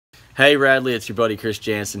Hey Radley, it's your buddy Chris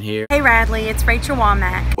Jansen here. Hey Radley, it's Rachel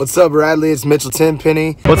Womack. What's up Radley, it's Mitchell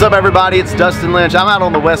Tenpenny. What's up everybody, it's Dustin Lynch. I'm out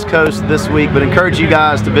on the West Coast this week, but encourage you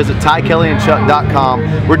guys to visit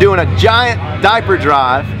TyKellyandChuck.com. We're doing a giant diaper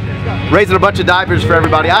drive, raising a bunch of diapers for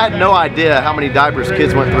everybody. I had no idea how many diapers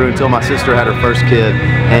kids went through until my sister had her first kid.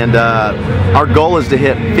 And our goal is to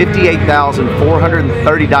hit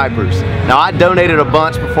 58,430 diapers. Now I donated a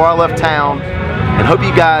bunch before I left town, and hope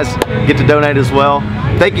you guys get to donate as well.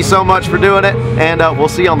 Thank you so much for doing it, and we'll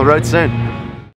see you on the road soon.